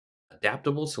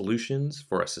Adaptable Solutions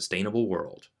for a Sustainable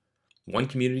World. One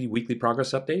Community Weekly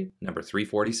Progress Update, number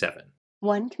 347.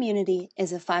 One Community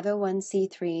is a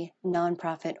 501c3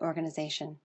 nonprofit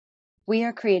organization. We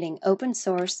are creating open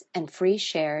source and free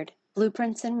shared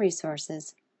blueprints and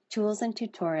resources, tools and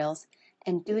tutorials,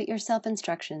 and do-it-yourself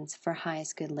instructions for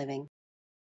highest good living.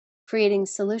 Creating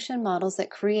solution models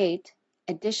that create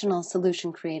additional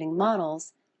solution creating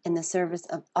models in the service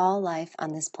of all life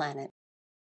on this planet.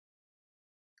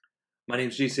 My name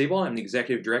is G. Sable. I'm the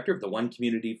Executive Director of the One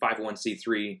Community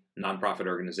 501c3 nonprofit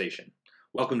organization.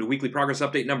 Welcome to Weekly Progress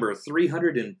Update number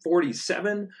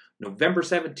 347, November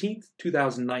 17th,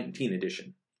 2019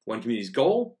 edition. One Community's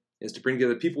goal is to bring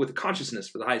together people with a consciousness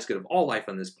for the highest good of all life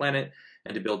on this planet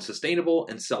and to build sustainable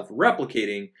and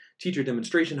self-replicating teacher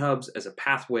demonstration hubs as a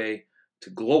pathway to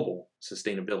global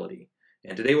sustainability.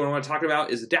 And today what I want to talk about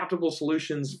is adaptable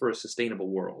solutions for a sustainable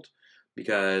world,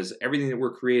 because everything that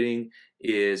we're creating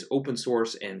is open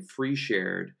source and free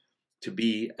shared to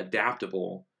be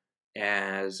adaptable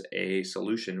as a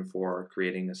solution for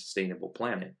creating a sustainable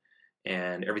planet.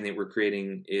 And everything that we're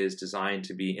creating is designed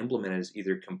to be implemented as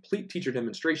either complete teacher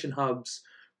demonstration hubs,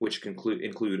 which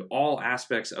include all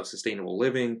aspects of sustainable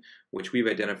living, which we've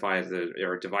identified as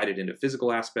are divided into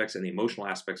physical aspects and the emotional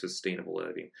aspects of sustainable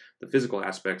living. The physical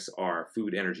aspects are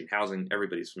food, energy, and housing.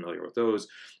 Everybody's familiar with those.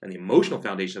 And the emotional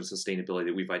foundation of sustainability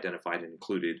that we've identified and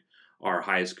included are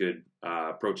highest good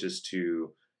approaches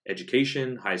to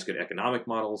education, highest good economic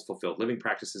models, fulfilled living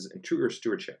practices, and true earth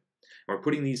stewardship. And we're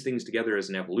putting these things together as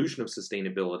an evolution of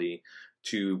sustainability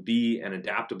to be an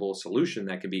adaptable solution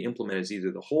that can be implemented as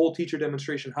either the whole teacher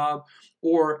demonstration hub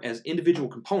or as individual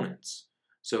components.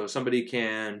 So somebody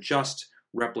can just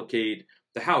replicate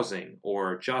the housing,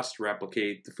 or just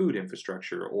replicate the food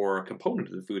infrastructure, or a component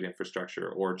of the food infrastructure,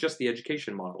 or just the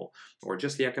education model, or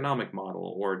just the economic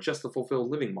model, or just the fulfilled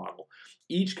living model.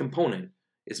 Each component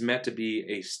is meant to be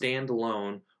a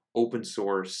standalone open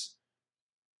source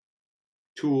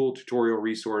tool, tutorial,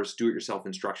 resource, do-it-yourself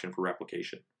instruction for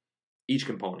replication. Each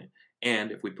component. And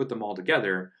if we put them all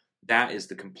together, that is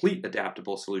the complete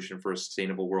adaptable solution for a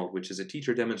sustainable world, which is a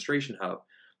teacher demonstration hub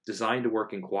designed to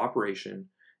work in cooperation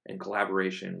and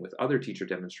collaboration with other teacher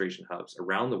demonstration hubs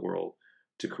around the world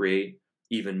to create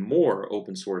even more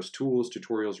open source tools,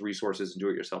 tutorials, resources, and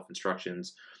do-it-yourself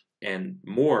instructions, and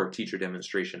more teacher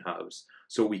demonstration hubs,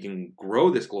 so we can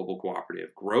grow this global cooperative,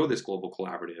 grow this global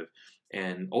collaborative,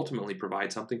 and ultimately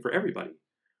provide something for everybody.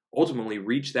 Ultimately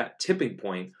reach that tipping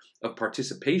point of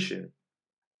participation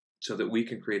so that we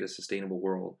can create a sustainable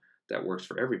world that works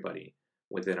for everybody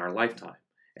within our lifetime.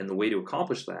 And the way to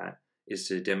accomplish that is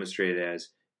to demonstrate it as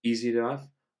easy enough,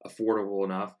 affordable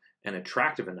enough, and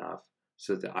attractive enough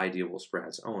so that the idea will spread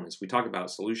its own. As we talk about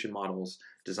solution models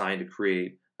designed to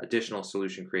create additional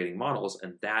solution creating models,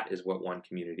 and that is what One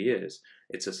Community is.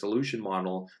 It's a solution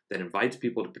model that invites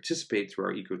people to participate through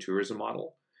our ecotourism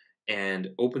model and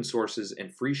open sources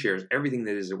and free shares everything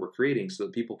that is that we're creating so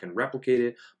that people can replicate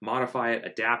it, modify it,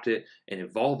 adapt it, and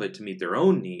evolve it to meet their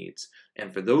own needs.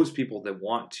 And for those people that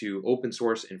want to open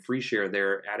source and free share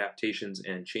their adaptations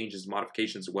and changes,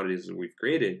 modifications of what it is that we've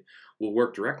created, we'll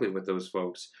work directly with those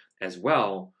folks as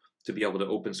well to be able to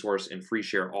open source and free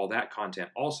share all that content,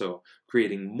 also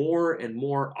creating more and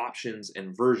more options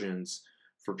and versions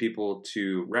for people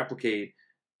to replicate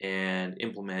and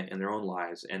implement in their own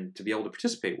lives and to be able to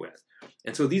participate with.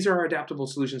 And so these are our adaptable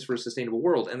solutions for a sustainable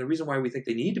world. And the reason why we think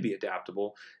they need to be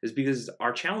adaptable is because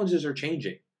our challenges are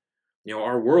changing. You know,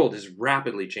 our world is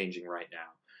rapidly changing right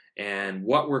now. And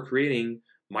what we're creating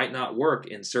might not work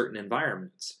in certain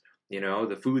environments. You know,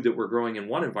 the food that we're growing in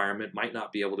one environment might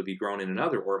not be able to be grown in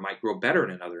another, or it might grow better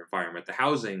in another environment. The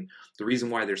housing, the reason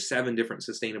why there's 7 different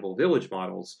sustainable village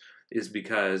models is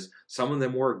because some of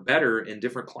them work better in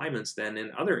different climates than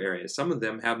in other areas. Some of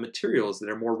them have materials that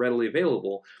are more readily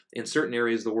available in certain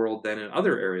areas of the world than in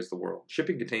other areas of the world.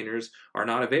 Shipping containers are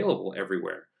not available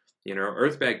everywhere. You know,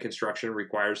 earth bag construction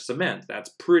requires cement. That's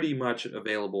pretty much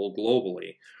available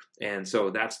globally. And so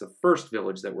that's the first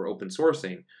village that we're open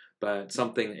sourcing. But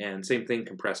same thing,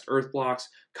 compressed earth blocks,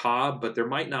 cob, but there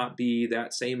might not be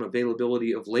that same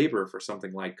availability of labor for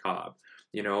something like cob,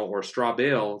 you know, or straw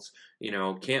bales, you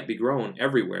know, can't be grown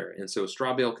everywhere. And so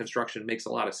straw bale construction makes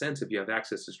a lot of sense if you have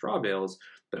access to straw bales,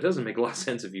 but it doesn't make a lot of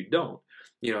sense if you don't.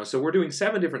 You know, so we're doing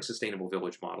 7 different sustainable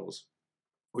village models.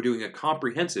 We're doing a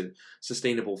comprehensive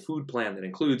sustainable food plan that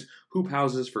includes hoop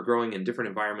houses for growing in different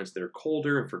environments that are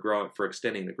colder and for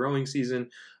extending the growing season.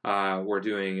 We're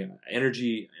doing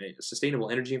sustainable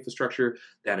energy infrastructure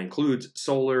that includes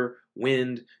solar,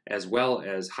 wind, as well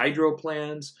as hydro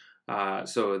plans.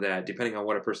 so that depending on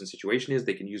what a person's situation is,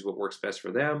 they can use what works best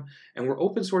for them. And we're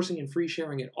open sourcing and free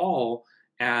sharing it all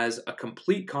as a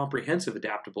complete, comprehensive,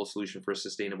 adaptable solution for a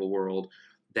sustainable world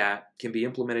that can be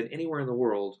implemented anywhere in the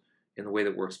world in the way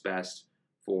that works best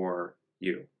for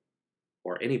you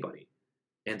or anybody.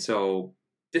 And so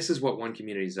this is what One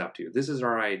Community is up to. This is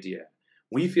our idea.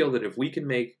 We feel that if we can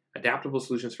make adaptable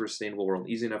solutions for a sustainable world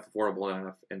easy enough, affordable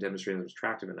enough, and demonstrate them as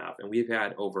attractive enough, and we've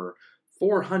had over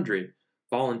 400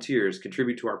 volunteers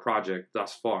contribute to our project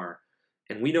thus far,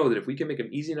 and we know that if we can make them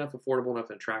easy enough, affordable enough,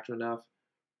 and attractive enough,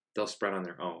 they'll spread on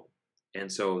their own.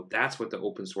 And so that's what the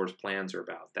open source plans are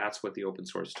about. That's what the open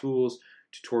source tools,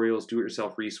 tutorials,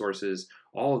 do-it-yourself resources,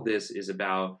 all of this is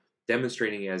about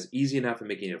demonstrating as easy enough and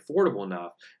making it affordable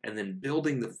enough, and then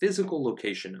building the physical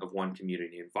location of One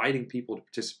Community, inviting people to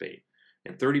participate.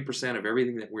 And 30% of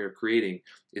everything that we're creating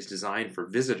is designed for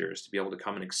visitors to be able to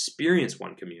come and experience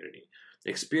One Community,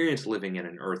 experience living in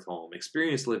an earth home,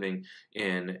 experience living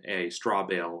in a straw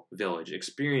bale village,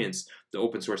 experience the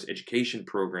open source education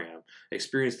program,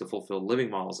 experience the fulfilled living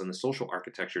models and the social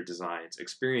architecture designs,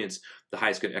 experience the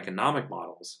highest good economic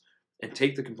models, and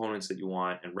take the components that you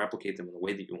want and replicate them in the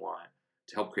way that you want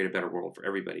to help create a better world for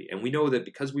everybody. And we know that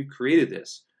because we've created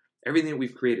this, everything that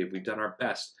we've created, we've done our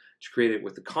best to create it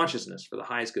with the consciousness for the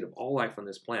highest good of all life on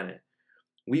this planet.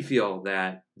 We feel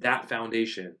that that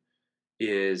foundation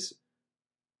is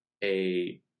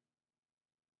a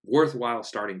worthwhile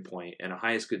starting point and a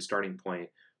highest good starting point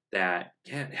that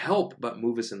can't help but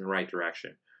move us in the right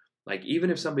direction. Like, even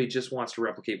if somebody just wants to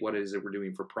replicate what it is that we're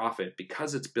doing for profit,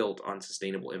 because it's built on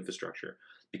sustainable infrastructure,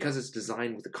 because it's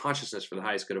designed with the consciousness for the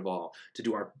highest good of all, to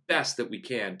do our best that we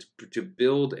can to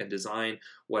build and design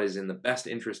what is in the best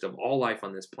interest of all life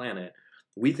on this planet,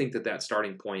 we think that that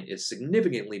starting point is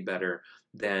significantly better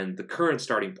than the current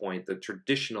starting point, the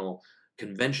traditional,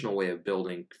 conventional way of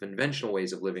building, conventional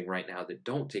ways of living right now that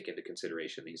don't take into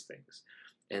consideration these things.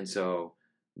 And so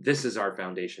this is our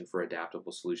foundation for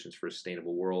adaptable solutions for a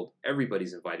sustainable world.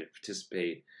 Everybody's invited to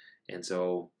participate. And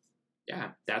so, yeah,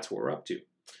 that's what we're up to.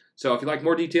 So if you'd like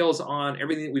more details on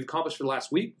everything that we've accomplished for the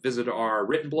last week, visit our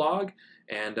written blog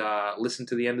and listen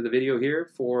to the end of the video here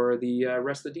for the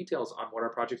rest of the details on what our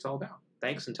project's all about.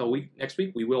 Thanks. Until next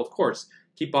week, we will, of course,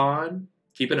 keep on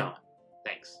keeping on.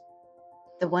 Thanks.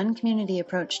 The One Community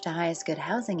approach to highest good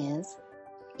housing is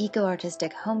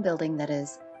eco-artistic home building that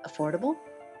is affordable,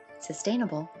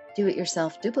 sustainable,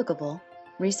 do-it-yourself duplicable,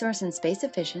 resource and space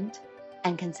efficient,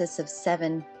 and consists of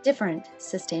 7 different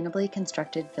sustainably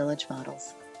constructed village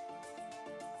models.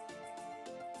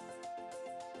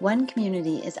 One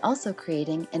Community is also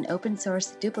creating an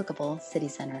open-source duplicable city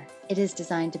center. It is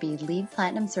designed to be LEED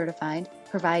Platinum certified,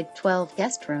 provide 12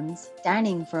 guest rooms,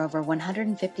 dining for over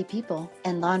 150 people,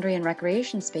 and laundry and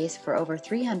recreation space for over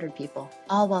 300 people,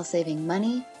 all while saving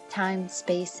money, time,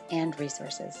 space, and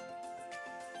resources.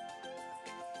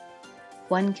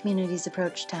 One Community's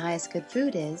approach to highest good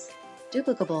food is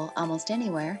duplicable almost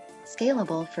anywhere,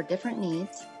 scalable for different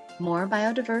needs, more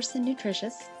biodiverse and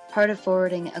nutritious, part of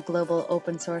forwarding a global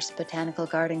open-source botanical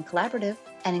garden collaborative,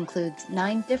 and includes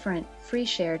 9 different free,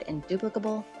 shared, and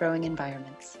duplicable growing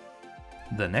environments.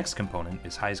 The next component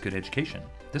is highest good education.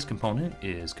 This component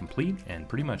is complete and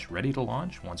pretty much ready to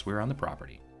launch once we're on the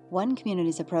property. One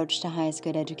Community's approach to highest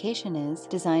good education is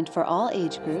designed for all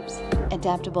age groups,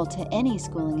 adaptable to any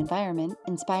schooling environment,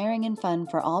 inspiring and fun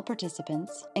for all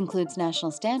participants, includes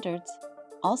national standards,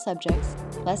 all subjects,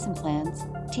 lesson plans,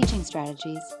 teaching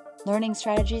strategies, learning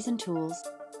strategies and tools,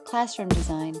 classroom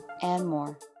design, and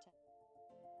more.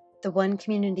 The One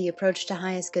Community approach to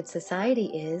highest good society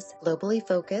is globally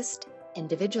focused,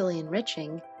 individually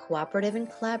enriching, cooperative and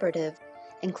collaborative,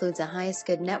 includes a highest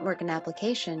good network and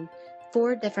application,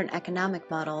 4 different economic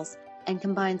models, and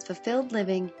combines fulfilled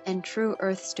living and true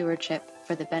earth stewardship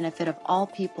for the benefit of all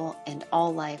people and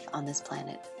all life on this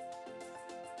planet.